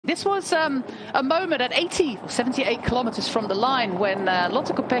This was a moment at 80 or 78 kilometers from the line when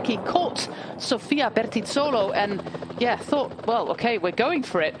Lotte Kopecky caught Sofia Bertizzolo and thought, well, okay, we're going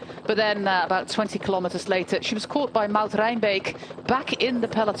for it. But then about 20 kilometers later, she was caught by Maud Rijnbeek back in the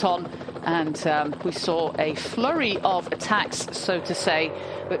peloton. And we saw a flurry of attacks, so to say,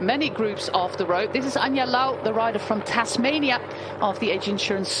 with many groups off the road. This is Anja Lau, the rider from Tasmania of the Age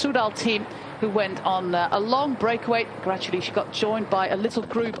Insurance Soudal team, who went on a long breakaway. Gradually, she got joined by a little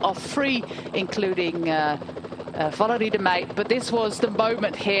group of three, including Valerie de Meij. But this was the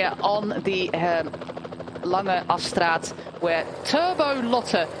moment here on the Lange Afstraat where Turbo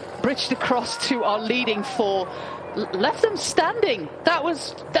Lotte bridged across to our leading four. Left them standing. That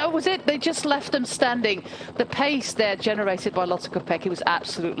was it. They just left them standing. The pace there generated by Lotte Kopecky was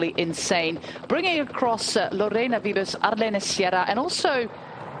absolutely insane. Bringing across Lorena Wiebes, Arlene Sierra, and also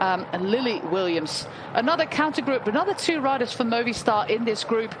Lily Williams. Another counter group, another two riders from Movistar in this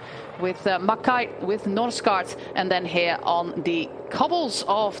group with Makai, with Norsgaard, and then here on the cobbles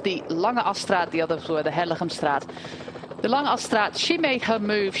of the Lange Afstraat, the others were the Herligemstraat. The Lange Afstraat, she made her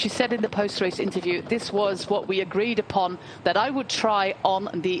move. She said in the post-race interview, this was what we agreed upon, that I would try on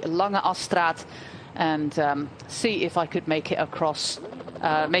the Lange Afstraat and see if I could make it across,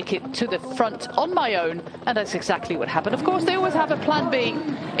 make it to the front on my own. And that's exactly what happened. Of course, they always have a plan B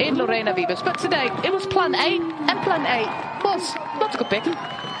in Lorena Wiebes, but today it was plan A, and plan A was Lotte Kopecky.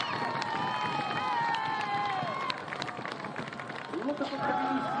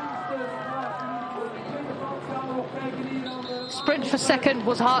 Sprint for second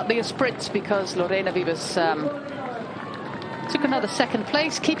was hardly a sprint because Lorena Wiebes took another second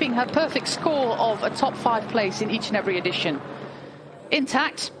place, keeping her perfect score of a top 5 place in each and every edition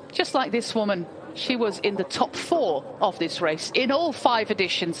intact. Just like this woman, she was in the top 4 of this race in all 5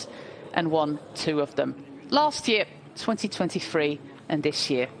 editions and won 2 of them. Last year, 2023, and this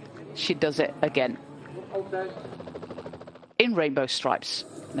year she does it again. In rainbow stripes,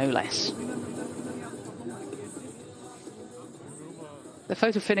 no less. The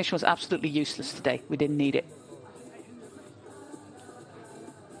photo finish was absolutely useless today. We didn't need it.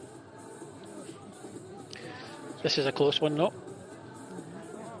 This is a close one, though.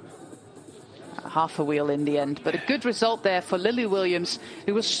 Half a wheel in the end, but a good result there for Lily Williams,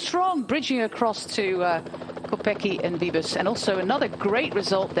 who was strong bridging across to Kopecky and Wiebes, and also another great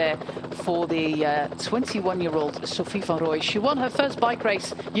result there for the 21-year-old Sophie van Rooij. She won her first bike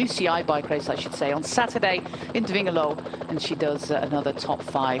race, UCI bike race I should say, on Saturday in Dwingelo, and she does another top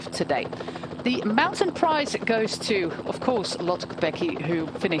 5 today. The mountain prize goes to, of course, Lotte Kopecky, who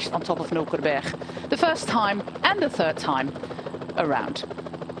finished on top of Nokere, the first time and the third time around.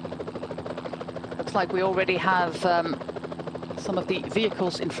 Looks like we already have some of the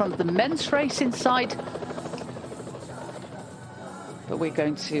vehicles in front of the men's race inside. But we're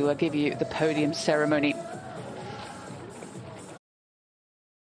going to give you the podium ceremony